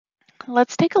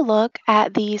let's take a look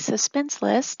at the suspense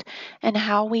list and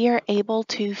how we are able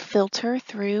to filter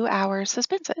through our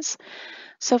suspenses.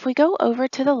 So if we go over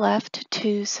to the left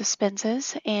to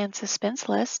Suspenses and Suspense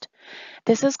List,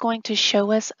 this is going to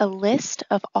show us a list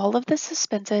of all of the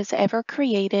suspenses ever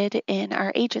created in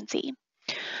our agency.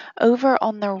 Over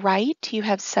on the right, you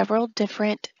have several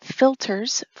different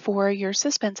filters for your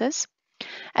suspenses.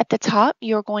 At the top,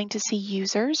 you're going to see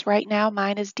users. Right now,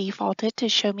 mine is defaulted to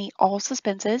show me all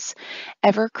suspenses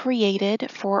ever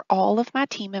created for all of my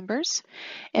team members.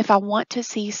 If I want to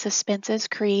see suspenses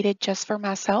created just for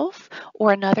myself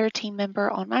or another team member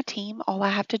on my team, all I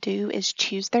have to do is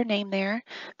choose their name there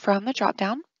from the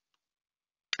dropdown.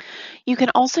 You can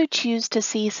also choose to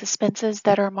see suspenses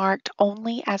that are marked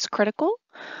only as critical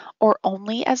or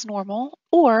only as normal,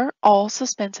 or all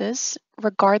suspenses,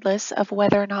 regardless of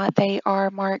whether or not they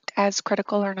are marked as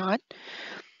critical or not.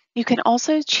 You can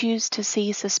also choose to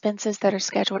see suspenses that are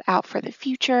scheduled out for the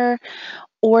future,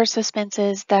 or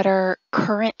suspenses that are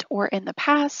current or in the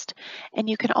past. And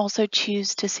you can also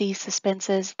choose to see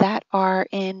suspenses that are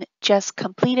in just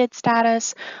completed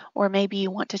status, or maybe you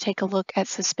want to take a look at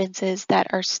suspenses that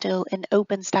are still in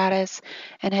open status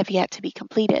and have yet to be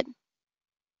completed.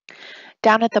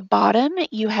 Down at the bottom,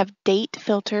 you have date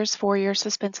filters for your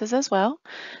suspenses as well.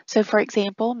 So for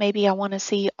example, maybe I want to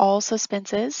see all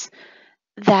suspenses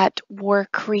that were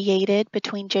created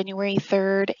between January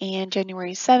 3rd and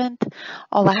January 7th.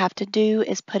 All I have to do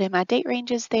is put in my date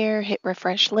ranges there, hit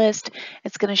refresh list.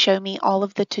 It's going to show me all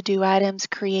of the to-do items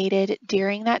created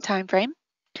during that time frame.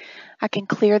 I can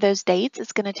clear those dates.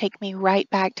 It's going to take me right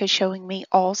back to showing me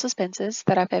all suspenses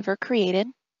that I've ever created.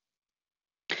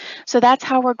 So that's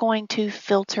how we're going to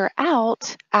filter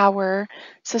out our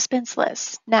suspense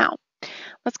list. Now,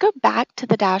 let's go back to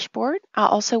the dashboard. I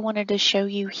also wanted to show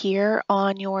you here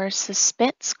on your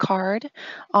suspense card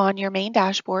on your main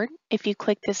dashboard. If you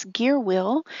click this gear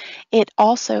wheel, it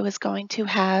also is going to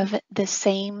have the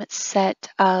same set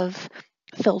of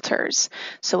filters.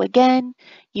 So again,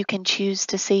 you can choose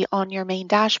to see on your main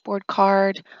dashboard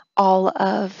card all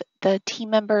of the team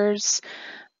members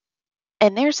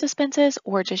and their suspenses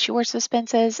or just your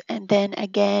suspenses. And then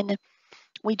again,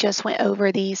 we just went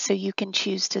over these so you can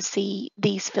choose to see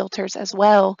these filters as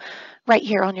well right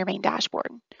here on your main dashboard.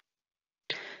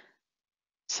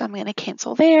 So I'm going to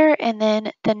cancel there. And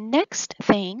then the next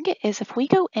thing is if we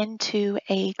go into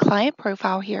a client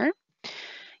profile here,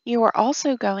 you are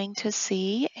also going to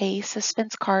see a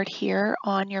suspense card here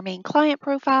on your main client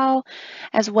profile,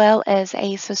 as well as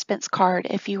a suspense card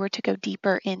if you were to go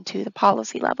deeper into the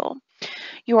policy level.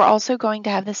 You are also going to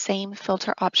have the same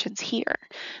filter options here.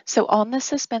 So on the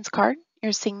suspense card,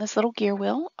 you're seeing this little gear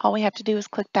wheel. All we have to do is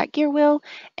click that gear wheel.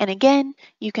 And again,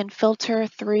 you can filter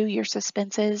through your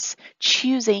suspenses,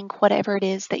 choosing whatever it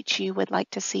is that you would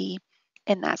like to see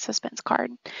in that suspense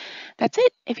card. That's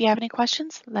it. If you have any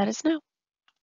questions, let us know.